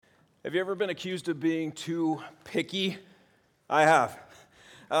Have you ever been accused of being too picky? I have.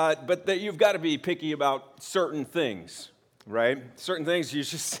 But that you've got to be picky about certain things, right? Certain things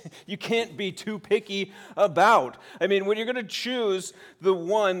you can't be too picky about. I mean, when you're going to choose the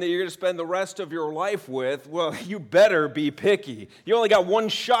one that you're going to spend the rest of your life with, well, you better be picky. You only got one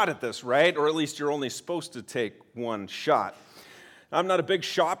shot at this, right? Or at least you're only supposed to take one shot. I'm not a big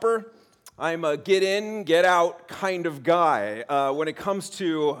shopper. I'm a get in, get out kind of guy. When it comes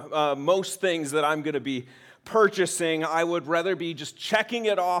to most things that I'm going to be purchasing, I would rather be just checking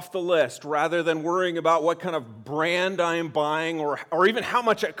it off the list rather than worrying about what kind of brand I'm buying or even how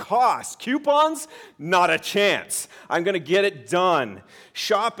much it costs. Coupons? Not a chance. I'm going to get it done.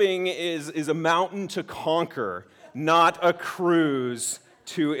 Shopping is a mountain to conquer, not a cruise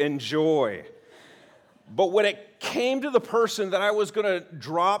to enjoy. But when it came to the person that I was going to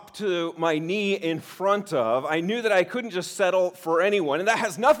drop to my knee in front of, I knew that I couldn't just settle for anyone. And that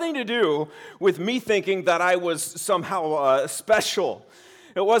has nothing to do with me thinking that I was somehow special.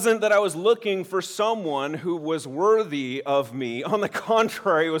 It wasn't that I was looking for someone who was worthy of me. On the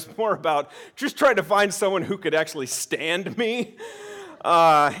contrary, it was more about just trying to find someone who could actually stand me.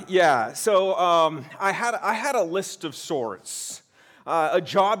 I had a list of sorts. A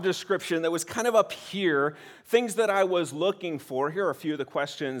job description that was kind of up here, things that I was looking for. Here are a few of the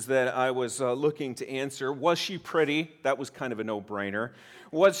questions that I was looking to answer. Was she pretty? That was kind of a no-brainer.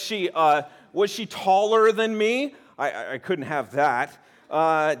 Was she taller than me? I couldn't have that.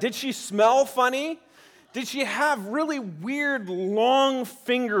 Did she smell funny? Did she have really weird long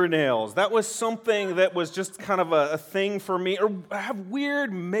fingernails? That was something that was just kind of a thing for me. Or have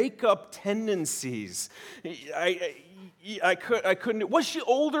weird makeup tendencies. I couldn't. Was she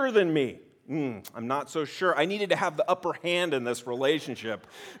older than me? I'm not so sure. I needed to have the upper hand in this relationship.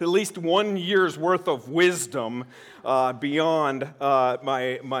 At least 1 year's worth of wisdom beyond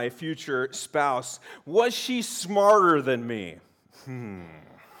my future spouse. Was she smarter than me?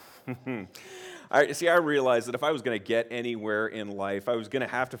 I realized that if I was going to get anywhere in life, I was going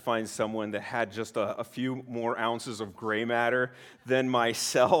to have to find someone that had just a few more ounces of gray matter than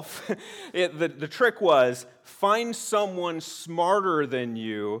myself. The trick was, find someone smarter than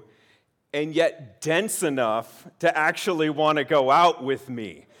you and yet dense enough to actually want to go out with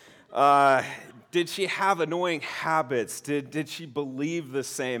me. Did she have annoying habits? Did she believe the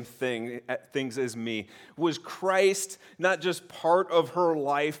same things as me? Was Christ not just part of her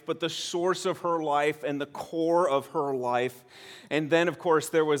life, but the source of her life and the core of her life? And then, of course,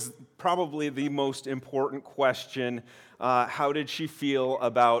 there was probably the most important question, how did she feel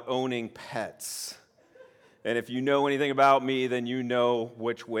about owning pets? And if you know anything about me, then you know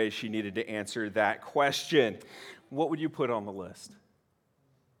which way she needed to answer that question. What would you put on the list?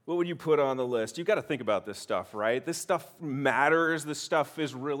 What would you put on the list? You've got to think about this stuff, right? This stuff matters. This stuff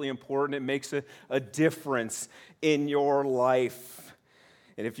is really important. It makes a difference in your life.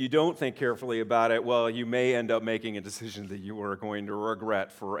 And if you don't think carefully about it, well, you may end up making a decision that you are going to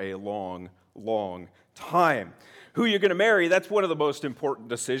regret for a long, long time. Who you're going to marry, that's one of the most important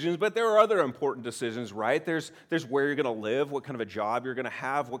decisions, but there are other important decisions, right? There's where you're going to live, what kind of a job you're going to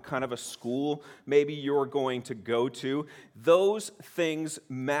have, what kind of a school maybe you're going to go to. Those things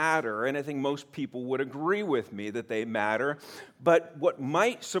matter, and I think most people would agree with me that they matter. But what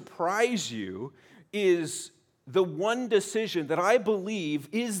might surprise you is the one decision that I believe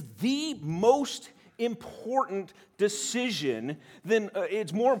is the most important decision,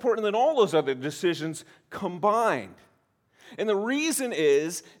 it's more important than all those other decisions combined. And the reason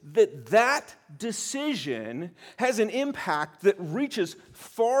is that decision has an impact that reaches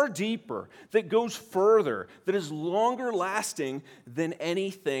far deeper, that goes further, that is longer lasting than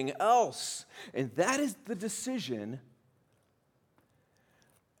anything else. And that is the decision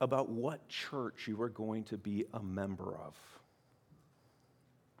about what church you are going to be a member of.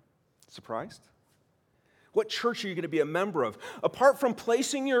 Surprised? What church are you going to be a member of? Apart from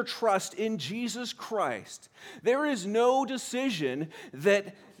placing your trust in Jesus Christ, there is no decision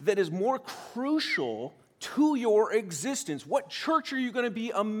that is more crucial to your existence. What church are you going to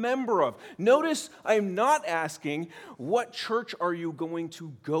be a member of? Notice I'm not asking, what church are you going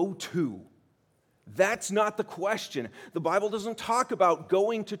to go to? That's not the question. The Bible doesn't talk about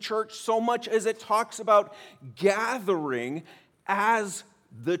going to church so much as it talks about gathering as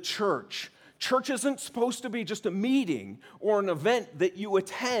the church. Church isn't supposed to be just a meeting or an event that you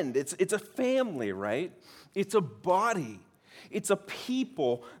attend. It's a family, right? It's a body. It's a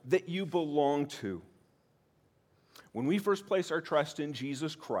people that you belong to. When we first place our trust in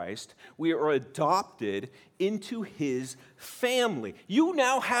Jesus Christ, we are adopted into His family. You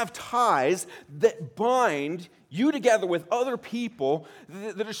now have ties that bind you together with other people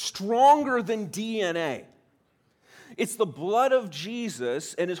that are stronger than DNA. It's the blood of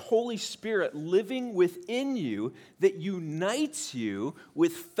Jesus and his Holy Spirit living within you that unites you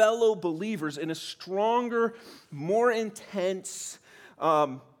with fellow believers in a stronger, more intense,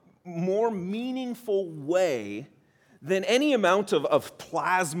 more meaningful way than any amount of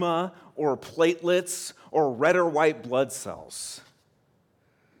plasma or platelets or red or white blood cells.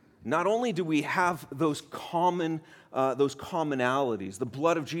 Not only do we have those commonalities, the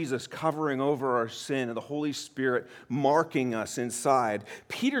blood of Jesus covering over our sin and the Holy Spirit marking us inside,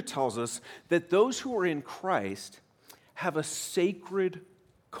 Peter tells us that those who are in Christ have a sacred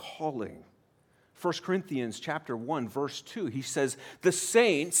calling. 1 Corinthians chapter 1, verse 2, he says, the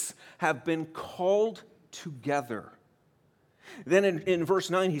saints have been called together. Then in verse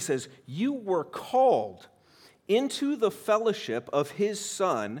 9, he says, you were called into the fellowship of his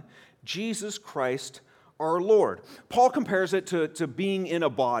Son, Jesus Christ our Lord. Paul compares it to being in a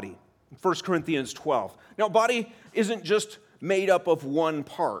body, 1 Corinthians 12. Now, body isn't just made up of one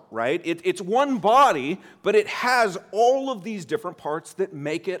part, right? It's one body, but it has all of these different parts that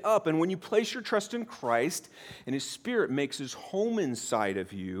make it up. And when you place your trust in Christ and his Spirit makes his home inside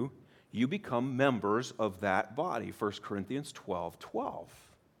of you, you become members of that body, 1 Corinthians 12:12.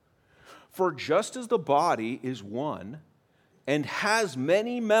 For just as the body is one and has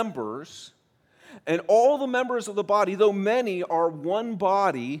many members, and all the members of the body, though many, are one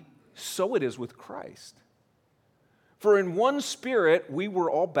body, so it is with Christ. For in one Spirit we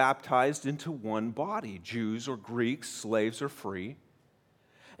were all baptized into one body, Jews or Greeks, slaves or free,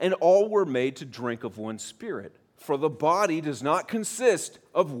 and all were made to drink of one Spirit. For the body does not consist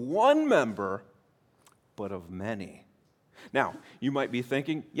of one member, but of many. Now, you might be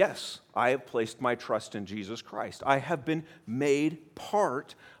thinking, yes, I have placed my trust in Jesus Christ. I have been made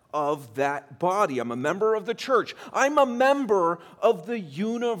part of that body. I'm a member of the church. I'm a member of the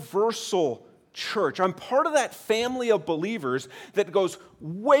universal church. I'm part of that family of believers that goes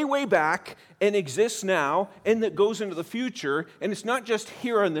way, way back and exists now and that goes into the future. And it's not just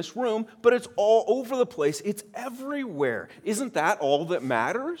here in this room, but it's all over the place. It's everywhere. Isn't that all that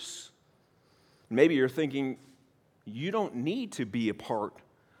matters? Maybe you're thinking, you don't need to be a part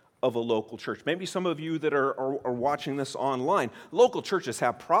of a local church. Maybe some of you that are watching this online, local churches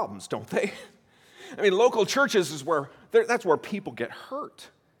have problems, don't they? I mean, local churches is that's where people get hurt.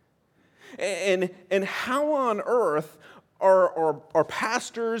 And how on earth are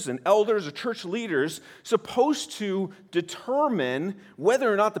pastors and elders or church leaders supposed to determine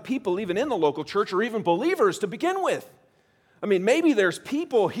whether or not the people even in the local church are even believers to begin with? I mean, maybe there's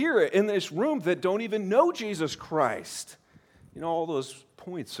people here in this room that don't even know Jesus Christ. You know, all those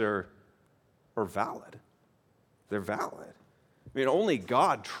points are valid. They're valid. I mean, only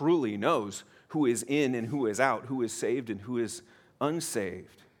God truly knows who is in and who is out, who is saved and who is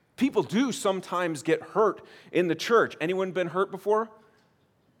unsaved. People do sometimes get hurt in the church. Anyone been hurt before?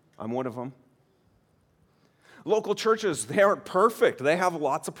 I'm one of them. Local churches, they aren't perfect. They have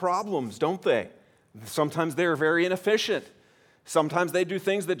lots of problems, don't they? Sometimes they're very inefficient. Sometimes they do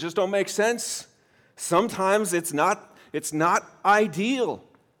things that just don't make sense. Sometimes it's not ideal.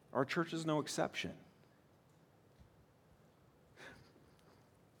 Our church is no exception.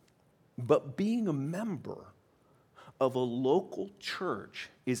 But being a member of a local church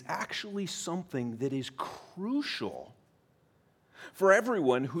is actually something that is crucial for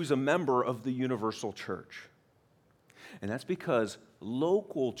everyone who's a member of the universal church. And that's because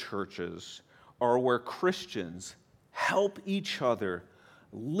local churches are where Christians help each other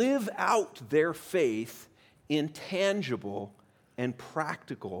live out their faith in tangible and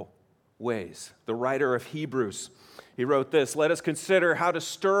practical ways. The writer of Hebrews, he wrote this, "Let us consider how to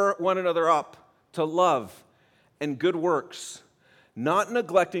stir one another up to love and good works, not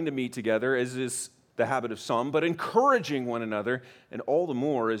neglecting to meet together, as is the habit of some, but encouraging one another, and all the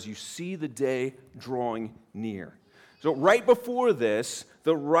more as you see the day drawing near." So right before this,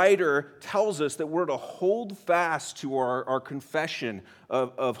 the writer tells us that we're to hold fast to our confession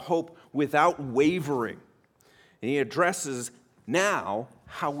of hope without wavering. And he addresses now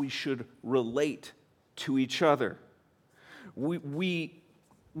how we should relate to each other. Who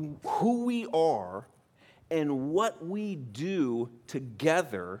we are and what we do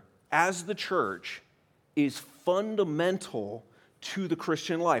together as the church is fundamental to the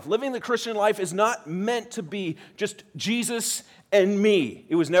Christian life. Living the Christian life is not meant to be just Jesus and me.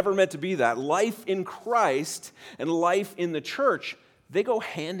 It was never meant to be that. Life in Christ and life in the church, they go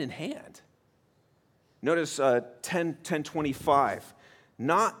hand in hand. Notice 10:25,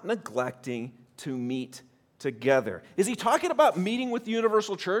 not neglecting to meet together. Is he talking about meeting with the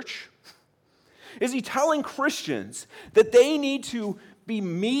universal church? Is he telling Christians that they need to be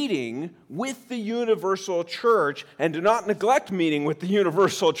meeting with the universal church and do not neglect meeting with the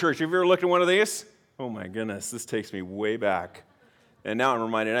universal church? Have you ever looked at one of these? Oh my goodness, this takes me way back. And now I'm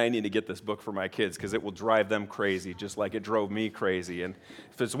reminded I need to get this book for my kids because it will drive them crazy just like it drove me crazy. And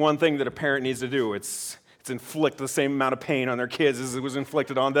if there's one thing that a parent needs to do, it's inflict the same amount of pain on their kids as it was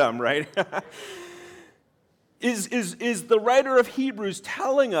inflicted on them, right? Is the writer of Hebrews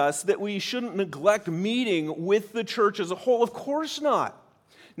telling us that we shouldn't neglect meeting with the church as a whole? Of course not.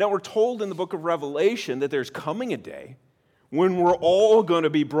 Now, we're told in the book of Revelation that there's coming a day when we're all going to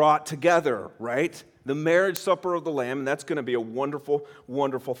be brought together, right? The marriage supper of the Lamb, and that's going to be a wonderful,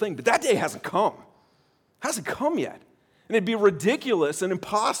 wonderful thing. But that day hasn't come. Hasn't come yet. And it'd be ridiculous and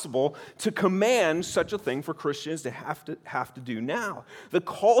impossible to command such a thing for Christians to have to do now. The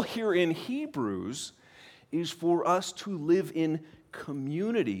call here in Hebrews is for us to live in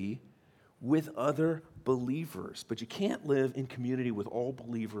community with other believers. But you can't live in community with all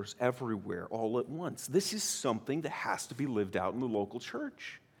believers everywhere all at once. This is something that has to be lived out in the local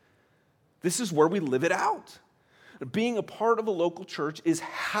church. This is where we live it out. Being a part of a local church is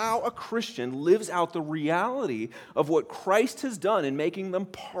how a Christian lives out the reality of what Christ has done in making them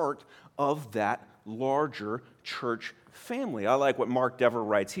part of that larger church family. I like what Mark Dever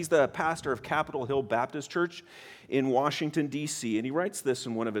writes. He's the pastor of Capitol Hill Baptist Church in Washington, D.C., and he writes this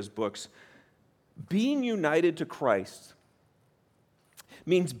in one of his books. Being united to Christ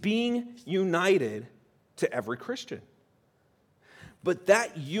means being united to every Christian. But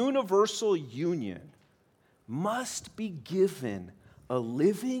that universal union must be given a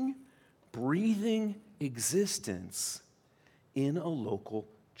living, breathing existence in a local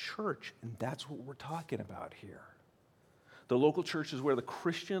church. And that's what we're talking about here. The local church is where the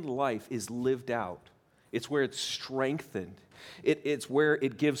Christian life is lived out. It's where it's strengthened. It's where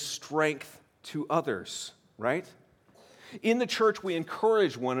it gives strength to others, right? In the church, we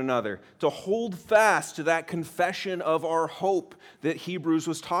encourage one another to hold fast to that confession of our hope that Hebrews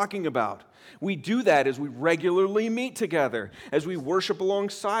was talking about. We do that as we regularly meet together, as we worship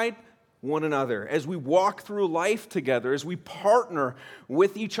alongside one another, as we walk through life together, as we partner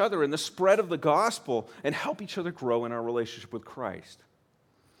with each other in the spread of the gospel and help each other grow in our relationship with Christ.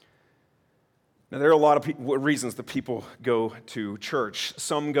 Now, there are a lot of reasons that people go to church.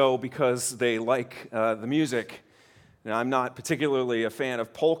 Some go because they like the music. Now, I'm not particularly a fan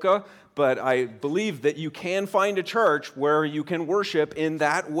of polka, but I believe that you can find a church where you can worship in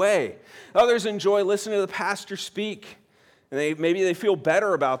that way. Others enjoy listening to the pastor speak. And maybe they feel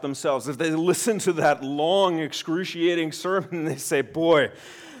better about themselves if they listen to that long, excruciating sermon and they say, boy,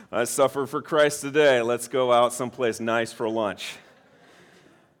 I suffered for Christ today. Let's go out someplace nice for lunch.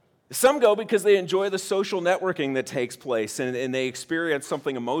 Some go because they enjoy the social networking that takes place and they experience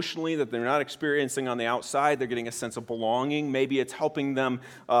something emotionally that they're not experiencing on the outside. They're getting a sense of belonging. Maybe it's helping them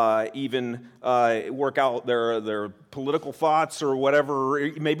even work out their political thoughts or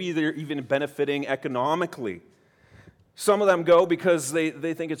whatever. Maybe they're even benefiting economically. Some of them go because they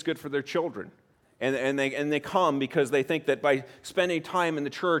think it's good for their children. And they come because they think that by spending time in the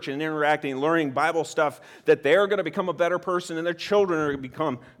church and interacting and learning Bible stuff, that they're going to become a better person and their children are going to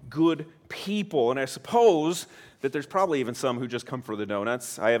become good people. And I suppose that there's probably even some who just come for the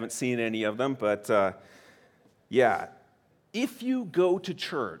donuts. I haven't seen any of them, but yeah. If you go to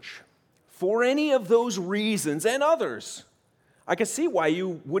church for any of those reasons and others, I can see why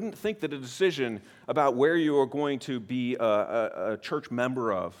you wouldn't think that a decision about where you are going to be a church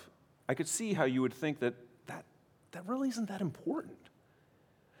member of, I could see how you would think that really isn't that important.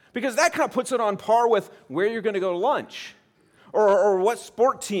 Because that kind of puts it on par with where you're going to go to lunch or what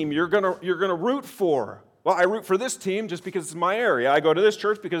sport team you're going to root for. Well, I root for this team just because it's my area. I go to this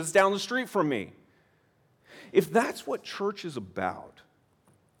church because it's down the street from me. If that's what church is about,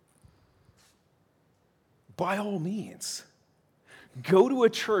 by all means, go to a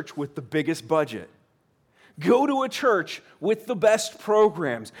church with the biggest budget. Go to a church with the best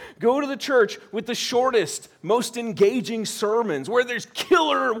programs. Go to the church with the shortest, most engaging sermons, where there's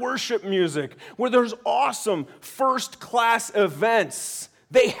killer worship music, where there's awesome first-class events.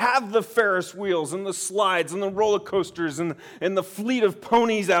 They have the Ferris wheels and the slides and the roller coasters and the fleet of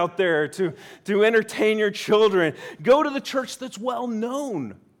ponies out there to entertain your children. Go to the church that's well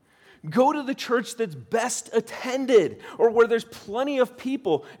known. Go to the church that's best attended or where there's plenty of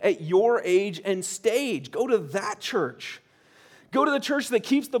people at your age and stage. Go to that church. Go to the church that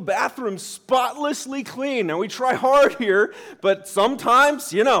keeps the bathroom spotlessly clean. Now, we try hard here, but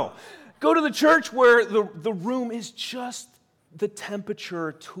sometimes, go to the church where the room is just the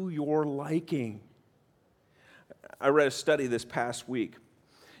temperature to your liking. I read a study this past week,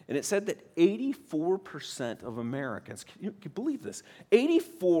 And it said that 84% of Americans, can you believe this?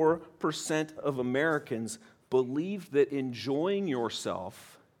 84% of Americans believe that enjoying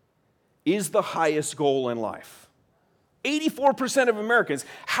yourself is the highest goal in life. 84% of Americans.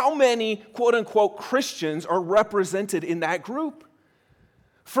 How many, quote unquote, Christians are represented in that group?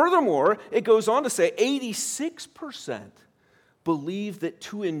 Furthermore, it goes on to say 86% believe that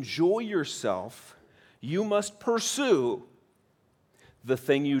to enjoy yourself, you must pursue the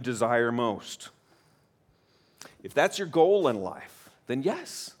thing you desire most. If that's your goal in life, then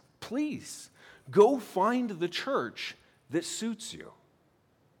yes, please, go find the church that suits you.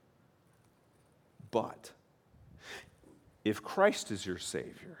 But if Christ is your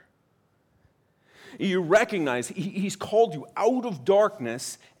Savior, you recognize He's called you out of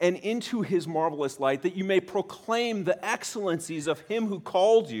darkness and into His marvelous light, that you may proclaim the excellencies of Him who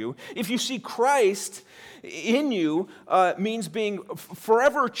called you. If you see Christ in you, means being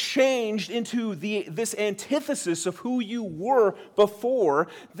forever changed into this antithesis of who you were before,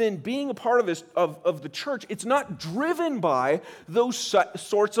 then being a part of the church, it's not driven by those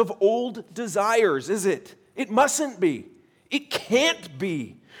sorts of old desires, is it? It mustn't be. It can't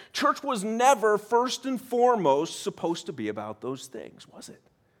be. Church was never, first and foremost, supposed to be about those things, was it?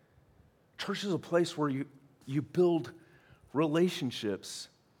 Church is a place where you build relationships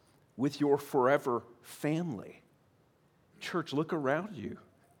with your forever family. Church, look around you.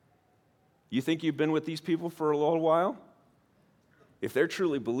 You think you've been with these people for a little while? If they're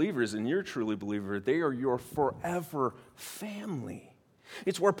truly believers and you're truly a believer, they are your forever family.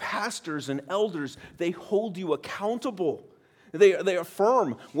 It's where pastors and elders, they hold you accountable. They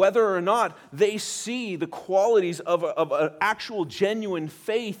affirm whether or not they see the qualities of an actual genuine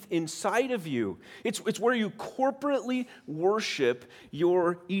faith inside of you. It's where you corporately worship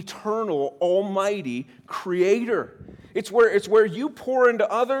your eternal, almighty Creator. It's where you pour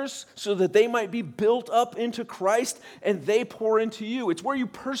into others so that they might be built up into Christ and they pour into you. It's where you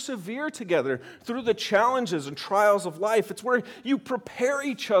persevere together through the challenges and trials of life. It's where you prepare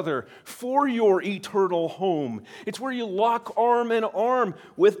each other for your eternal home. It's where you lock arm in arm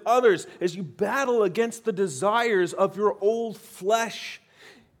with others as you battle against the desires of your old flesh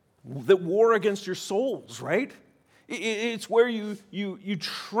that war against your souls, right? It's where you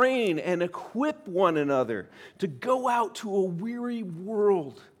train and equip one another to go out to a weary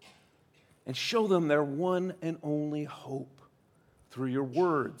world and show them their one and only hope through your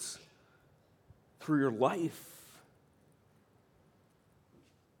words, through your life.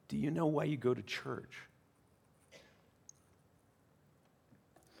 Do you know why you go to church?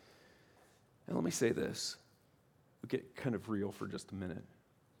 And let me say this. We'll get kind of real for just a minute.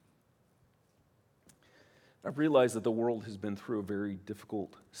 I've realized that the world has been through a very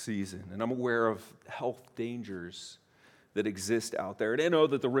difficult season, and I'm aware of health dangers that exist out there. And I know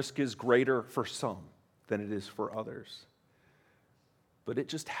that the risk is greater for some than it is for others. But it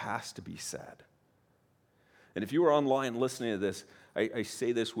just has to be said. And if you are online listening to this, I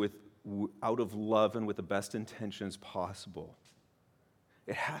say this out of love and with the best intentions possible.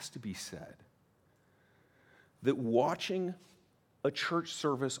 It has to be said that watching a church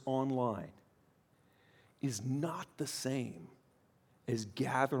service online is not the same as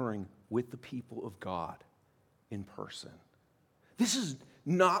gathering with the people of God in person. This is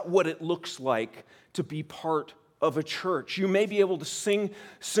not what it looks like to be part of a church. You may be able to sing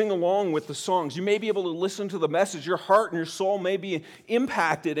along with the songs. You may be able to listen to the message. Your heart and your soul may be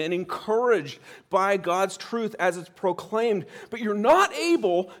impacted and encouraged by God's truth as it's proclaimed, but you're not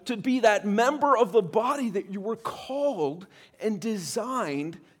able to be that member of the body that you were called and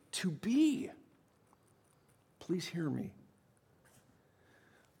designed to be. Please hear me.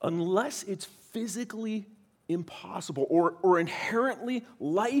 Unless it's physically impossible or inherently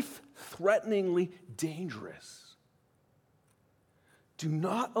life-threateningly dangerous, do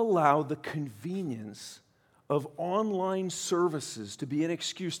not allow the convenience of online services to be an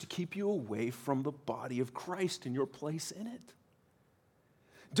excuse to keep you away from the body of Christ and your place in it.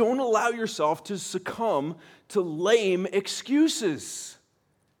 Don't allow yourself to succumb to lame excuses.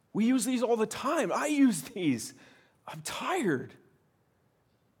 We use these all the time. I use these. I'm tired.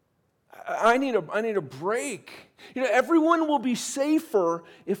 I need a break. You know, everyone will be safer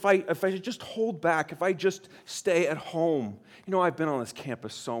if I just hold back, if I just stay at home. You know, I've been on this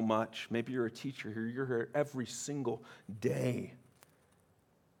campus so much. Maybe you're a teacher here. You're here every single day.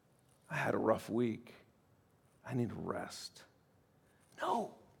 I had a rough week. I need to rest.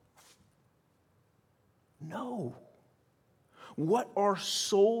 No. What our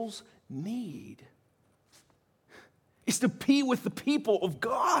souls need is to be with the people of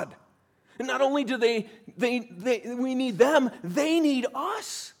God. And not only do we need them, they need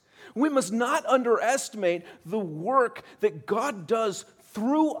us. We must not underestimate the work that God does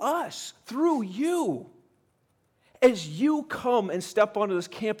through us, through you. As you come and step onto this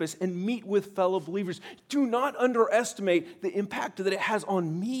campus and meet with fellow believers, do not underestimate the impact that it has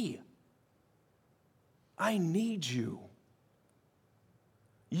on me. I need you.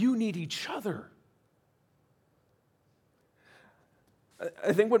 You need each other.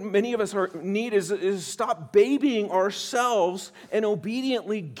 I think what many of us need is stop babying ourselves and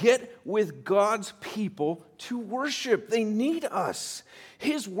obediently get with God's people to worship. They need us.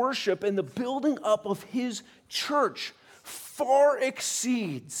 His worship and the building up of His church far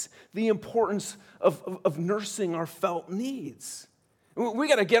exceeds the importance of nursing our felt needs. We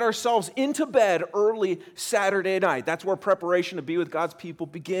got to get ourselves into bed early Saturday night. That's where preparation to be with God's people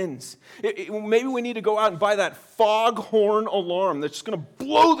begins. Maybe we need to go out and buy that foghorn alarm that's just going to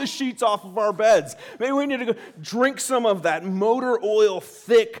blow the sheets off of our beds. Maybe we need to go drink some of that motor oil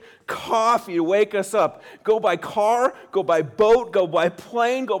thick coffee to wake us up. Go by car, go by boat, go by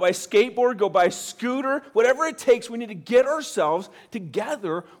plane, go by skateboard, go by scooter. Whatever it takes, we need to get ourselves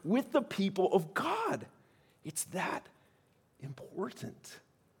together with the people of God. It's that important.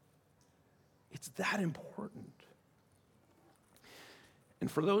 It's that important. And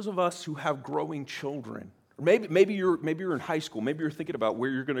for those of us who have growing children, or maybe you're in high school, maybe you're thinking about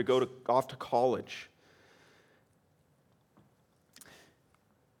where you're going to go off to college.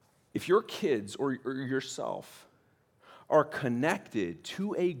 If your kids or yourself are connected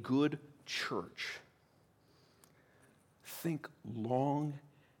to a good church, think long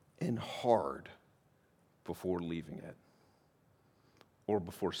and hard before leaving it, or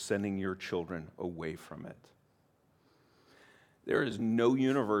before sending your children away from it. There is no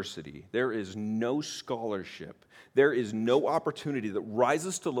university, there is no scholarship, there is no opportunity that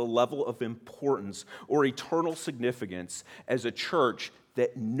rises to the level of importance or eternal significance as a church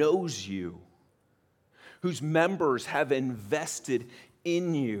that knows you, whose members have invested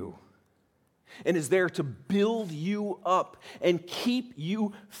in you, and is there to build you up and keep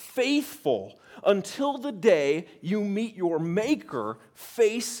you faithful until the day you meet your Maker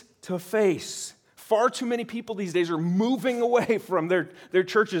face to face. Far too many people these days are moving away from their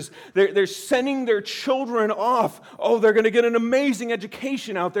churches. They're sending their children off. Oh, they're going to get an amazing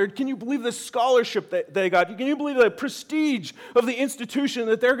education out there. Can you believe the scholarship that they got? Can you believe the prestige of the institution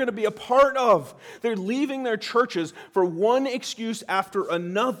that they're going to be a part of? They're leaving their churches for one excuse after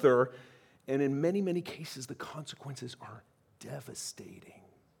another. And in many, many cases, the consequences are devastating.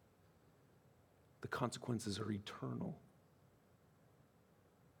 The consequences are eternal.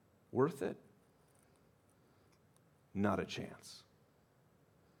 Worth it? Not a chance.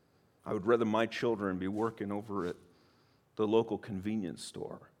 I would rather my children be working over at the local convenience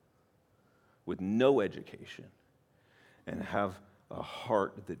store with no education and have a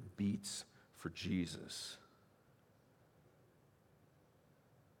heart that beats for Jesus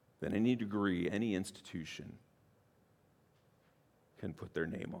than any degree, any institution can put their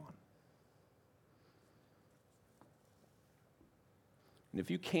name on. And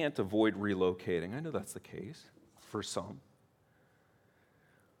if you can't avoid relocating, I know that's the case for some,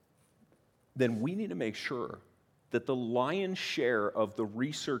 then we need to make sure that the lion's share of the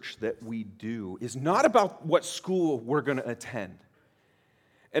research that we do is not about what school we're going to attend.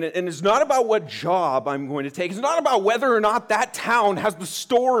 And it's not about what job I'm going to take. It's not about whether or not that town has the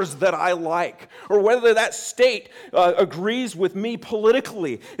stores that I like, or whether that state agrees with me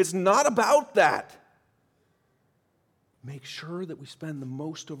politically. It's not about that. Make sure that we spend the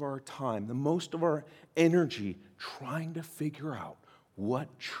most of our time, the most of our energy trying to figure out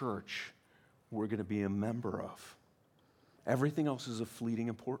what church we're going to be a member of. Everything else is of fleeting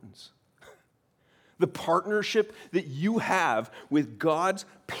importance. The partnership that you have with God's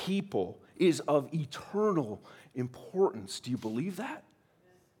people is of eternal importance. Do you believe that?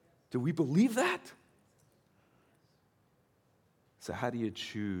 Do we believe that? So how do you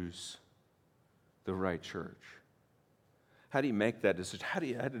choose the right church? How do you make that decision? How do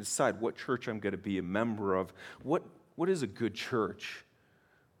you decide what church I'm going to be a member of? What is a good church?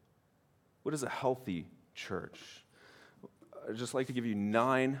 What is a healthy church? I'd just like to give you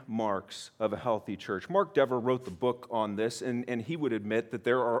 9 marks of a healthy church. Mark Dever wrote the book on this, and he would admit that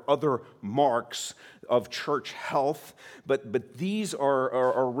there are other marks of church health, but these are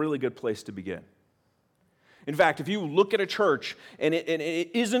a really good place to begin. In fact, if you look at a church and it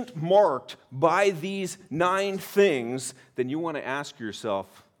isn't marked by these 9 things, then you want to ask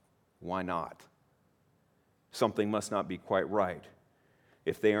yourself, why not? Something must not be quite right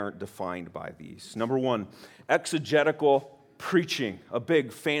if they aren't defined by these. Number 1, exegetical preaching, a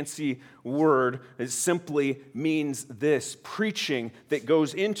big fancy word. It simply means this: preaching that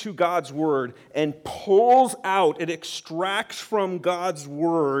goes into God's word and pulls out, it extracts from God's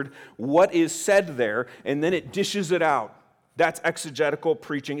word what is said there, and then it dishes it out. That's exegetical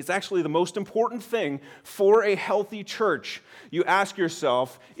preaching. It's actually the most important thing for a healthy church. You ask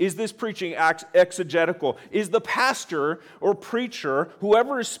yourself, is this preaching exegetical? Is the pastor or preacher,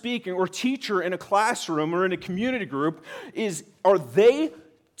 whoever is speaking, or teacher in a classroom or in a community group, are they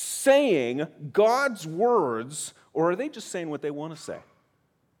saying God's words, or are they just saying what they want to say?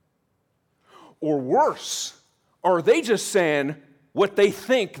 Or worse, are they just saying what they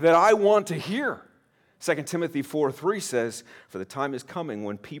think that I want to hear? 2 Timothy 4:3 says, "For the time is coming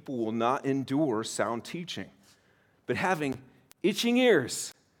when people will not endure sound teaching, but having itching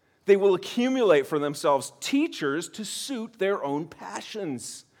ears, they will accumulate for themselves teachers to suit their own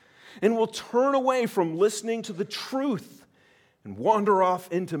passions, and will turn away from listening to the truth and wander off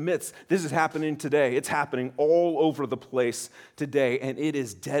into myths." This is happening today. It's happening all over the place today, and it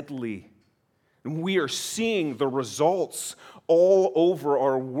is deadly. And we are seeing the results all over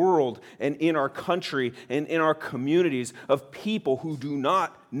our world and in our country and in our communities of people who do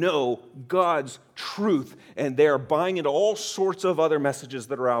not know God's truth, and they are buying into all sorts of other messages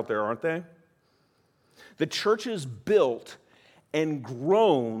that are out there, aren't they? The church is built and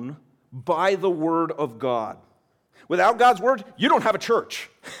grown by the Word of God. Without God's Word, you don't have a church.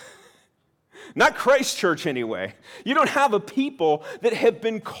 Not Christ Church anyway. You don't have a people that have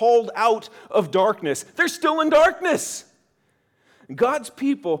been called out of darkness. They're still in darkness. God's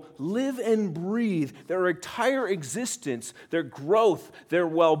people live and breathe. Their entire existence, their growth, their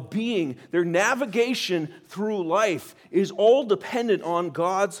well-being, their navigation through life is all dependent on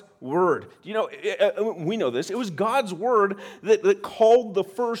God's Word. You know, we know this. It was God's Word that called the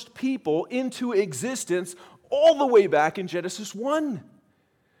first people into existence all the way back in Genesis 1.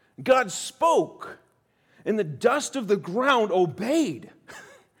 God spoke, and the dust of the ground obeyed.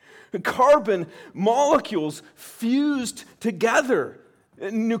 Carbon molecules fused together.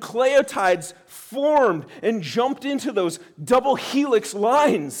 Nucleotides formed and jumped into those double helix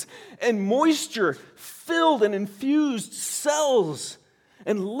lines. And moisture filled and infused cells.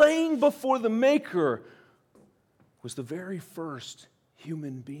 And laying before the Maker was the very first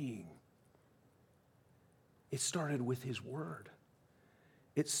human being. It started with His Word.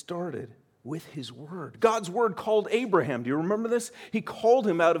 It started with His Word. God's Word called Abraham. Do you remember this? He called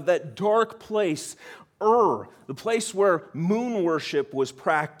him out of that dark place, Ur, the place where moon worship was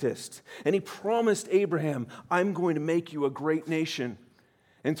practiced. And He promised Abraham, "I'm going to make you a great nation.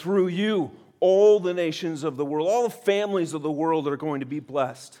 And through you, all the nations of the world, all the families of the world are going to be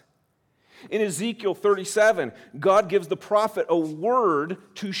blessed." In Ezekiel 37, God gives the prophet a word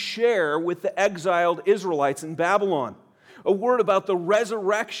to share with the exiled Israelites in Babylon. A word about the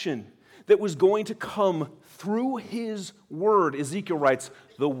resurrection that was going to come through His Word. Ezekiel writes,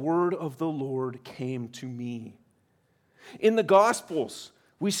 "The word of the Lord came to me." In the Gospels,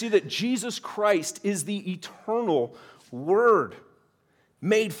 we see that Jesus Christ is the eternal Word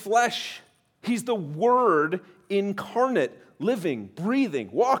made flesh. He's the Word incarnate, living, breathing,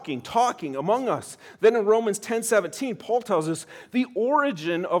 walking, talking among us. Then in Romans 10:17, Paul tells us the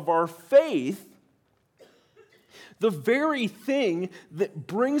origin of our faith, the very thing that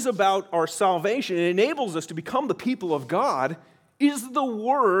brings about our salvation and enables us to become the people of God, is the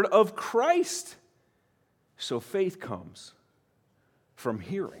Word of Christ. So faith comes from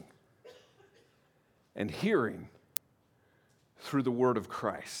hearing, and hearing through the Word of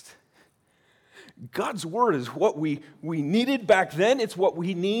Christ. God's Word is what we needed back then. It's what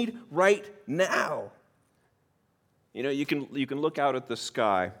we need right now. You know, you can look out at the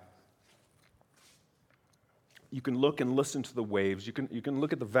sky. You can look and listen to the waves. You can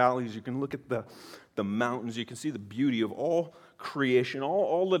look at the valleys. You can look at the mountains. You can see the beauty of all creation,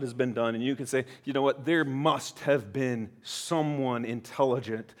 all that has been done. And you can say, you know what, there must have been someone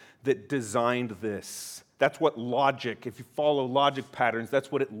intelligent that designed this. That's what logic, if you follow logic patterns,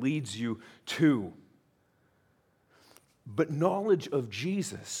 that's what it leads you to. But knowledge of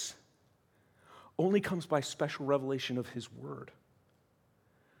Jesus only comes by special revelation of His Word.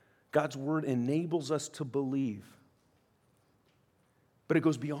 God's Word enables us to believe. But it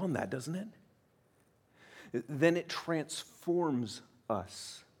goes beyond that, doesn't it? Then it transforms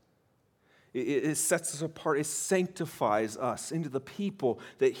us. It sets us apart. It sanctifies us into the people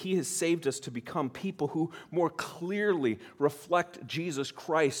that He has saved us to become, people who more clearly reflect Jesus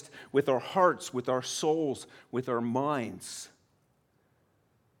Christ with our hearts, with our souls, with our minds.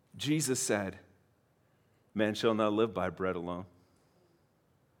 Jesus said, "Man shall not live by bread alone,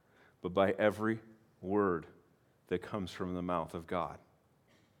 but by every word that comes from the mouth of God.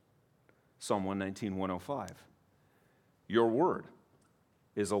 Psalm 119, 105. Your word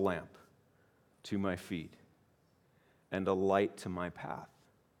is a lamp to my feet and a light to my path.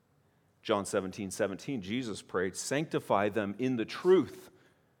 John 17, 17, Jesus prayed, sanctify them in the truth.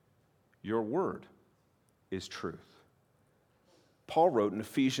 Your word is truth. Paul wrote in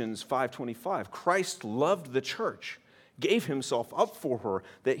Ephesians 5:25, Christ loved the church, gave himself up for her,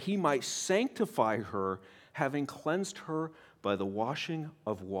 that he might sanctify her, having cleansed her by the washing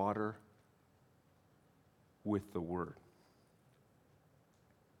of water with the word.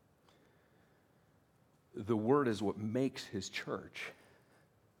 The word is what makes his church.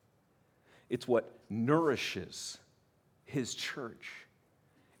 It's what nourishes his church.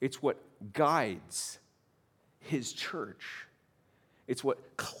 It's what guides his church. It's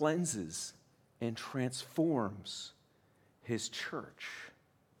what cleanses and transforms his church.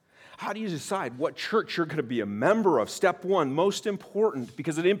 How do you decide what church you're going to be a member of? Step one, most important,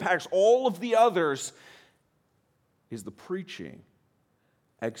 because it impacts all of the others, is the preaching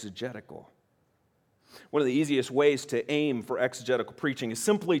exegetical. One of the easiest ways to aim for exegetical preaching is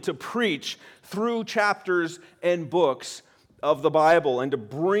simply to preach through chapters and books of the Bible and to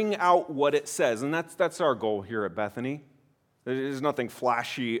bring out what it says. And that's our goal here at Bethany. There's nothing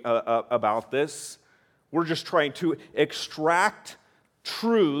flashy about this. We're just trying to extract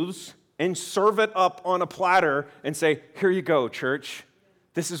truths and serve it up on a platter and say, here you go, church.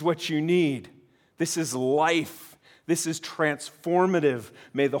 This is what you need. This is life. This is transformative.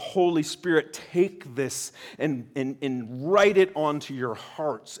 May the Holy Spirit take this and write it onto your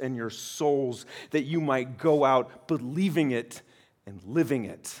hearts and your souls that you might go out believing it and living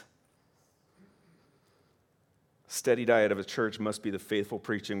it. Steady diet of a church must be the faithful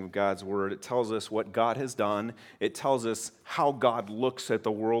preaching of God's word. It tells us what God has done. It tells us how God looks at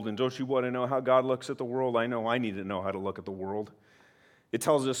the world. And don't you want to know how God looks at the world? I know I need to know how to look at the world. It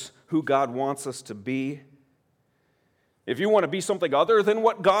tells us who God wants us to be. If you want to be something other than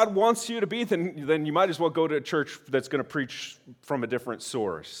what God wants you to be, then you might as well go to a church that's going to preach from a different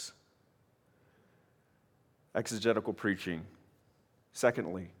source. Exegetical preaching.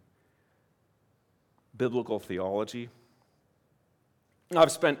 Secondly, biblical theology. I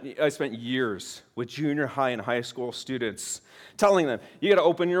spent years with junior high and high school students telling them, you got to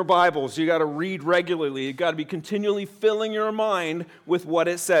open your Bibles, you got to read regularly, you got to be continually filling your mind with what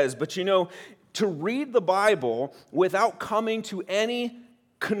it says. But you know, to read the Bible without coming to any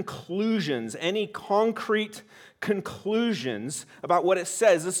conclusions, any concrete conclusions about what it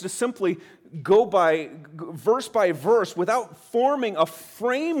says, is to simply go by verse without forming a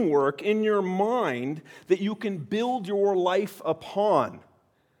framework in your mind that you can build your life upon.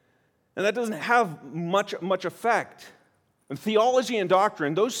 And that doesn't have much effect. And theology and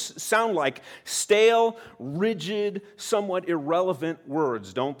doctrine, those sound like stale, rigid, somewhat irrelevant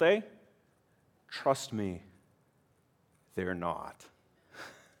words, don't they? Trust me, they're not.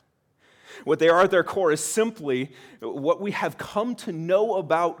 What they are at their core is simply what we have come to know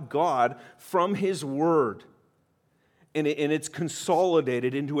about God from His Word. And it's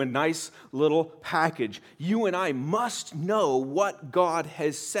consolidated into a nice little package. You and I must know what God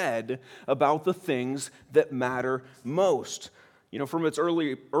has said about the things that matter most. You know, from its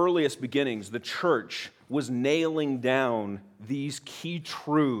earliest beginnings, the church was nailing down these key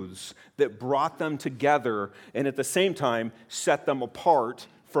truths that brought them together and at the same time set them apart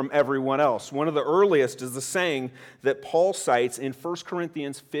from everyone else. One of the earliest is the saying that Paul cites in 1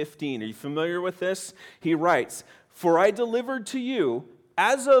 Corinthians 15. Are you familiar with this? He writes, "For I delivered to you,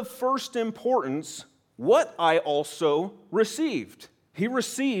 as of first importance, what I also received." He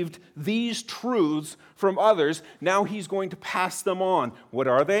received these truths from others. Now he's going to pass them on. What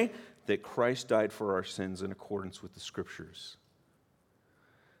are they? That Christ died for our sins in accordance with the Scriptures.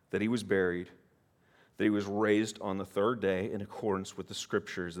 That He was buried. That He was raised on the third day in accordance with the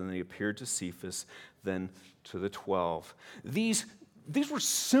Scriptures. And then He appeared to Cephas, then to the 12. These were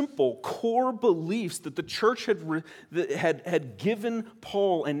simple core beliefs that the church had given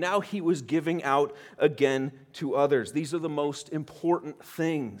Paul, and now he was giving out again to others. These are the most important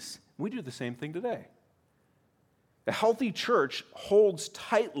things. We do the same thing today. A healthy church holds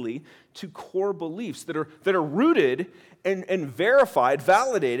tightly to core beliefs that are rooted and verified,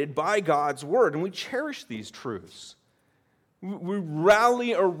 validated by God's Word, and we cherish these truths. We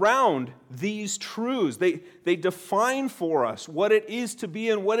rally around these truths. They define for us what it is to be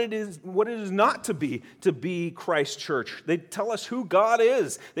and what it is not to be Christ's church. They tell us who God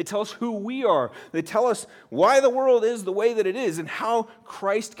is. They tell us who we are. They tell us why the world is the way that it is and how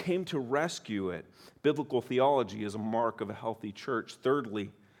Christ came to rescue it. Biblical theology is a mark of a healthy church.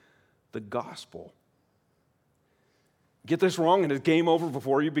 Thirdly, the gospel. Get this wrong and it's game over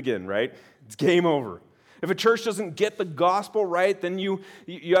before you begin, right? It's game over. If a church doesn't get the gospel right, then you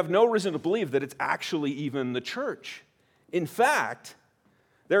have no reason to believe that it's actually even the church. In fact,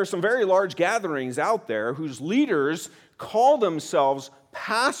 there are some very large gatherings out there whose leaders call themselves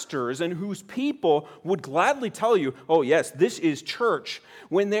pastors and whose people would gladly tell you, oh yes, this is church,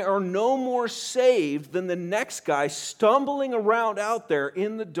 when they are no more saved than the next guy stumbling around out there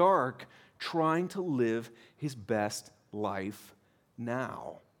in the dark trying to live his best life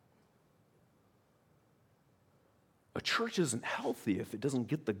now. A church isn't healthy if it doesn't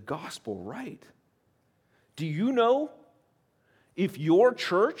get the gospel right. Do you know if your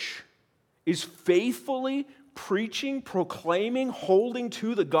church is faithfully preaching, proclaiming, holding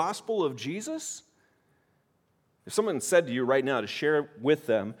to the gospel of Jesus? If someone said to you right now to share with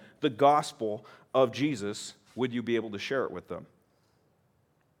them the gospel of Jesus, would you be able to share it with them?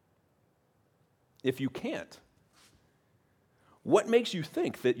 If you can't, what makes you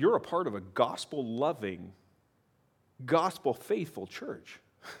think that you're a part of a gospel-loving, gospel-faithful church?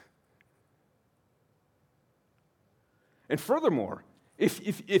 And furthermore,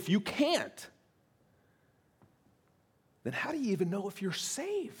 if you can't, then how do you even know if you're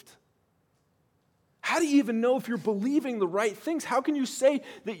saved? How do you even know if you're believing the right things? How can you say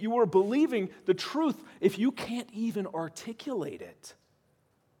that you are believing the truth if you can't even articulate it?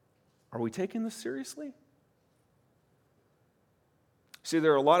 Are we taking this seriously? See,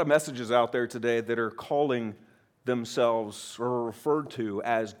 there are a lot of messages out there today that are calling themselves or referred to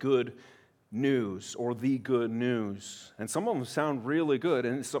as good news or the good news. And some of them sound really good,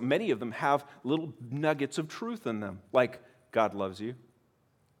 and so many of them have little nuggets of truth in them, like God loves you.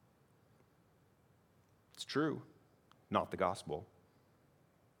 It's true, not the gospel.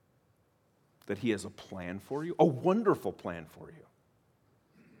 That He has a plan for you, a wonderful plan for you.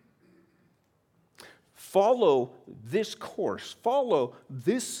 Follow this course, follow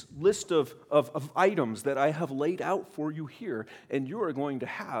this list of items that I have laid out for you here, and you are going to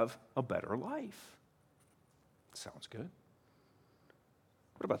have a better life. Sounds good.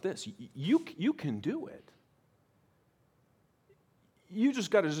 What about this? You can do it. You just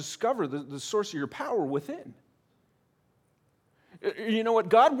got to discover the source of your power within. You know what?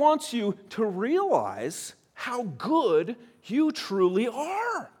 God wants you to realize how good you truly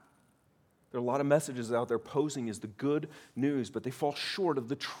are. There are a lot of messages out there posing as the good news, but they fall short of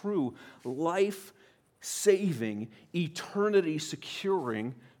the true, life-saving,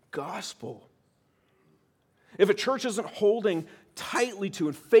 eternity-securing gospel. If a church isn't holding tightly to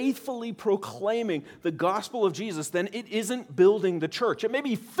and faithfully proclaiming the gospel of Jesus, then it isn't building the church. It may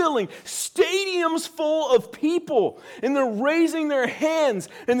be filling stadiums full of people, and they're raising their hands,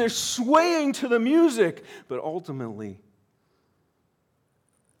 and they're swaying to the music, but ultimately,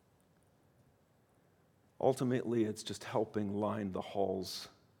 it's just helping line the halls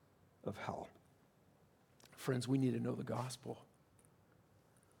of hell. Friends, we need to know the gospel.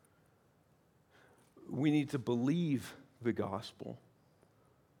 We need to believe the gospel.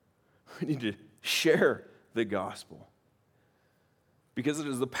 We need to share the gospel. Because it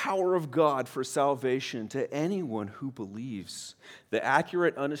is the power of God for salvation to anyone who believes. The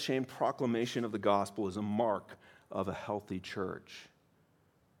accurate, unashamed proclamation of the gospel is a mark of a healthy church.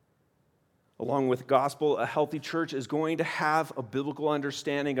 Along with gospel, a healthy church is going to have a biblical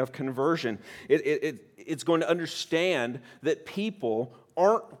understanding of conversion. It's going to understand that people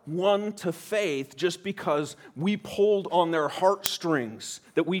aren't won to faith just because we pulled on their heartstrings,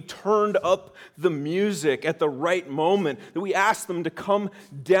 that we turned up the music at the right moment, that we asked them to come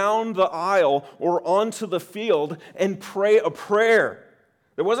down the aisle or onto the field and pray a prayer.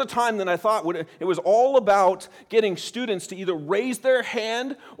 There was a time that I thought it was all about getting students to either raise their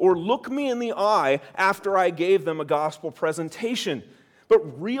hand or look me in the eye after I gave them a gospel presentation.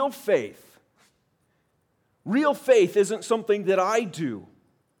 But real faith isn't something that I do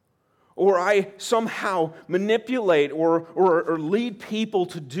or I somehow manipulate or lead people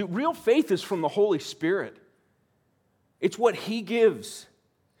to do. Real faith is from the Holy Spirit. It's what He gives.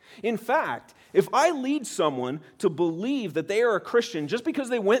 In fact, if I lead someone to believe that they are a Christian just because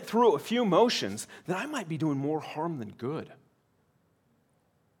they went through a few motions, then I might be doing more harm than good.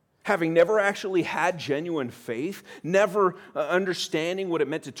 Having never actually had genuine faith, never understanding what it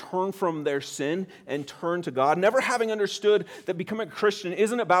meant to turn from their sin and turn to God, never having understood that becoming a Christian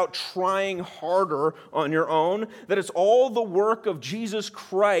isn't about trying harder on your own, that it's all the work of Jesus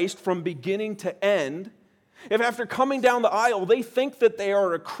Christ from beginning to end, If after coming down the aisle, they think that they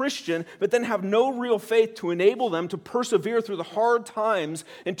are a Christian, but then have no real faith to enable them to persevere through the hard times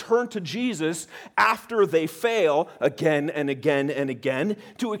and turn to Jesus after they fail again and again and again,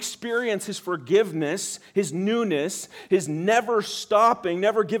 to experience his forgiveness, his newness, his never stopping,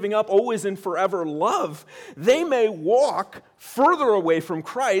 never giving up, always and forever love, they may walk further away from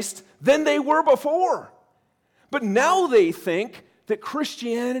Christ than they were before. But now they think that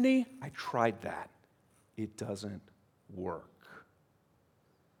Christianity, I tried that. It doesn't work.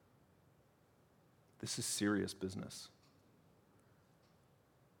 This is serious business.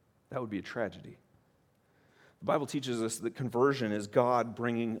 That would be a tragedy. The Bible teaches us that conversion is God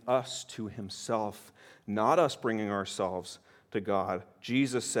bringing us to himself, not us bringing ourselves to God.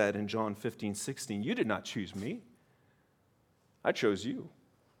 Jesus said in John 15:16, "You did not choose me. I chose you."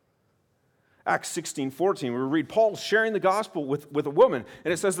 Acts 16:14, we read Paul sharing the gospel with a woman,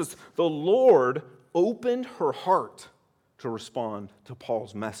 and it says this, the Lord opened her heart to respond to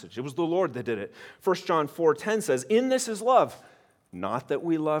Paul's message. It was the Lord that did it. 1 John 4:10 says, "In this is love, not that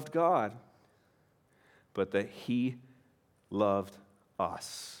we loved God, but that he loved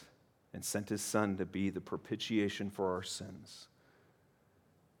us and sent his Son to be the propitiation for our sins."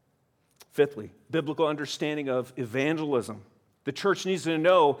 Fifthly, biblical understanding of evangelism. The church needs to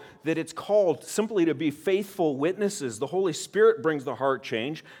know that it's called simply to be faithful witnesses. The Holy Spirit brings the heart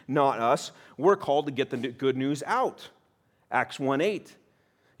change, not us. We're called to get the good news out. Acts 1:8.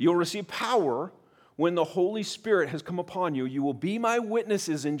 You'll receive power when the Holy Spirit has come upon you. You will be my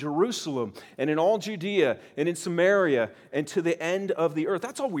witnesses in Jerusalem and in all Judea and in Samaria and to the end of the earth.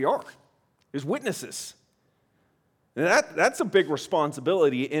 That's all we are, is witnesses. And that's a big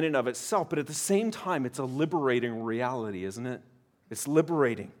responsibility in and of itself, but at the same time, it's a liberating reality, isn't it? It's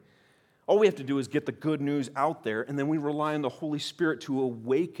liberating. All we have to do is get the good news out there, and then we rely on the Holy Spirit to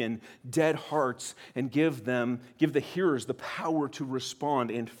awaken dead hearts and give the hearers the power to respond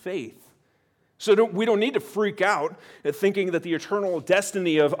in faith. So we don't need to freak out at thinking that the eternal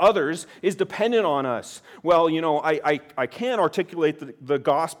destiny of others is dependent on us. Well, I can articulate the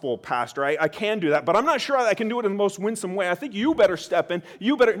gospel, Pastor. I can do that, but I'm not sure I can do it in the most winsome way. I think you better step in.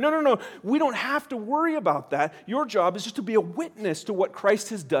 No. We don't have to worry about that. Your job is just to be a witness to what Christ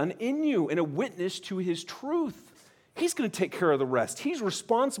has done in you and a witness to his truth. He's going to take care of the rest. He's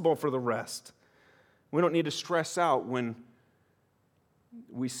responsible for the rest. We don't need to stress out when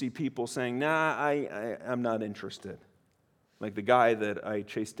we see people saying, "Nah, I'm not interested." Like the guy that I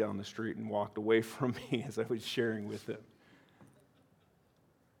chased down the street and walked away from me as I was sharing with him.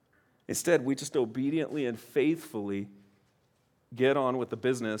 Instead, we just obediently and faithfully get on with the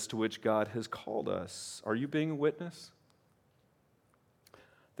business to which God has called us. Are you being a witness?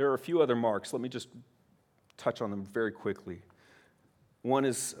 There are a few other marks. Let me just touch on them very quickly. One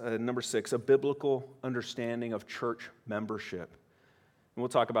is, number 6, a biblical understanding of church membership. And we'll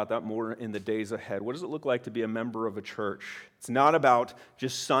talk about that more in the days ahead. What does it look like to be a member of a church? It's not about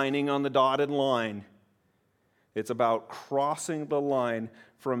just signing on the dotted line. It's about crossing the line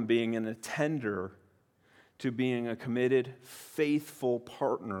from being an attender to being a committed, faithful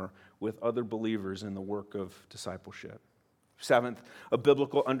partner with other believers in the work of discipleship. 7th, a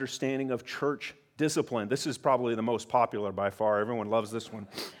biblical understanding of church discipline. This is probably the most popular by far. Everyone loves this one.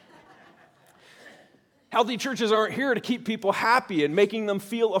 Healthy churches aren't here to keep people happy and making them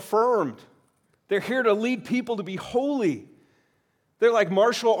feel affirmed. They're here to lead people to be holy. They're like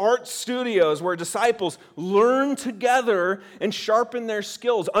martial arts studios where disciples learn together and sharpen their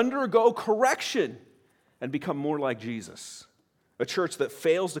skills, undergo correction, and become more like Jesus. A church that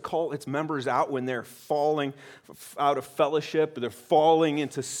fails to call its members out when they're falling out of fellowship, they're falling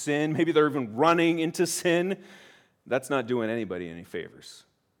into sin, maybe they're even running into sin, that's not doing anybody any favors.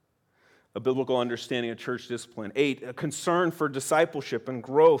 A biblical understanding of church discipline. 8, a concern for discipleship and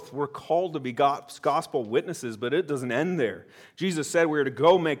growth. We're called to be gospel witnesses, but it doesn't end there. Jesus said we're to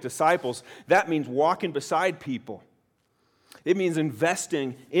go make disciples. That means walking beside people. It means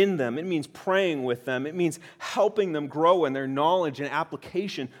investing in them. It means praying with them. It means helping them grow in their knowledge and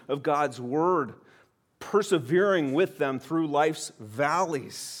application of God's word, persevering with them through life's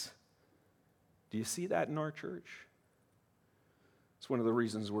valleys. Do you see that in our church? It's one of the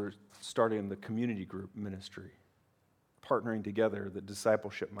reasons we're starting the community group ministry, partnering together that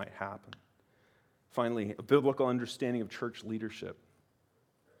discipleship might happen. Finally, a biblical understanding of church leadership.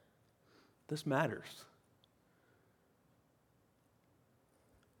 This matters.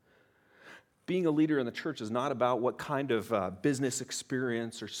 Being a leader in the church is not about what kind of business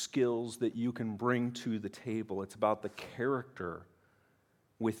experience or skills that you can bring to the table. It's about the character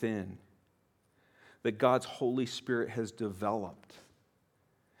within that God's Holy Spirit has developed.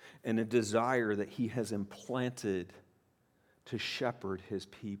 and a desire that he has implanted to shepherd his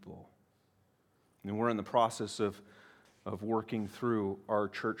people. And we're in the process of working through our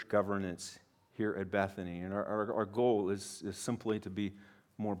church governance here at Bethany. And our goal is simply to be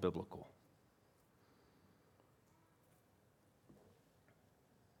more biblical.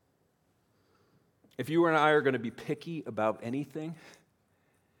 If you and I are going to be picky about anything,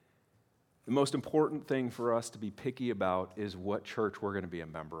 the most important thing for us to be picky about is what church we're going to be a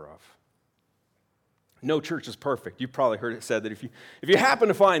member of. No church is perfect. You've probably heard it said that if you happen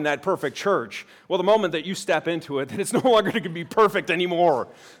to find that perfect church, well, the moment that you step into it, then it's no longer going to be perfect anymore.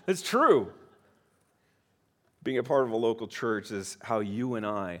 It's true. Being a part of a local church is how you and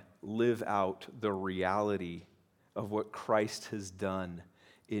I live out the reality of what Christ has done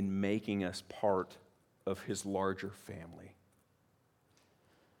in making us part of his larger family.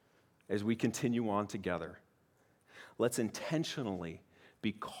 As we continue on together, let's intentionally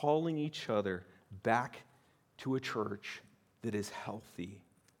be calling each other back to a church that is healthy,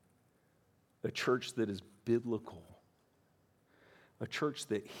 a church that is biblical, a church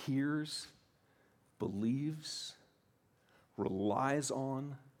that hears, believes, relies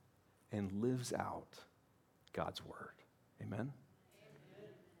on, and lives out God's word. Amen?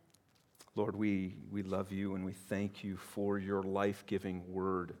 Lord, we love you and we thank you for your life-giving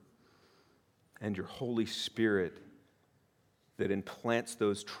word and your Holy Spirit that implants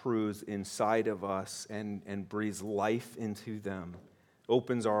those truths inside of us and breathes life into them,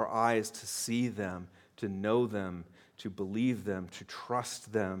 opens our eyes to see them, to know them, to believe them, to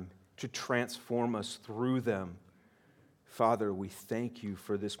trust them, to transform us through them. Father, we thank you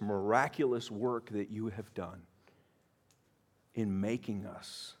for this miraculous work that you have done in making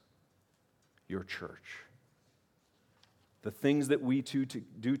us your church. The things that we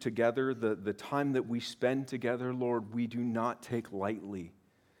do together, the time that we spend together, Lord, we do not take lightly.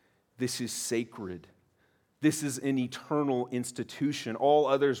 This is sacred. This is an eternal institution. All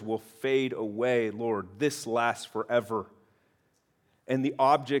others will fade away, Lord. This lasts forever. And the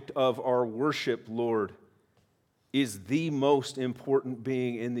object of our worship, Lord, is the most important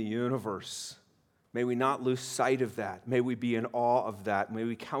being in the universe. May we not lose sight of that. May we be in awe of that. May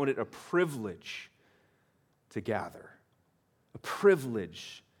we count it a privilege to gather. A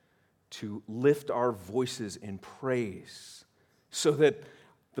privilege to lift our voices in praise so that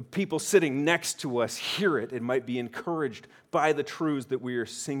the people sitting next to us hear it and might be encouraged by the truths that we are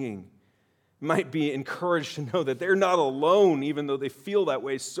singing, might be encouraged to know that they're not alone, even though they feel that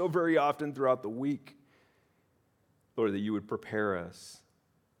way so very often throughout the week. Lord, that you would prepare us,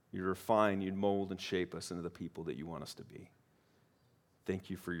 you'd refine, you'd mold and shape us into the people that you want us to be. Thank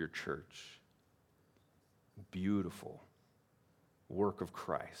you for your church. Beautiful work of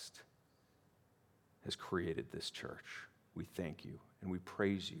Christ has created this church. We thank you and we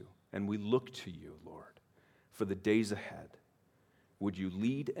praise you and we look to you, Lord, for the days ahead. Would you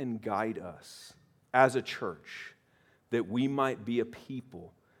lead and guide us as a church that we might be a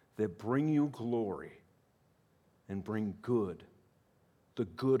people that bring you glory and bring good, the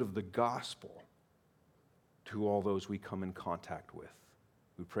good of the gospel, to all those we come in contact with.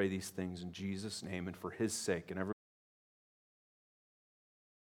 We pray these things in Jesus' name and for his sake. And everyone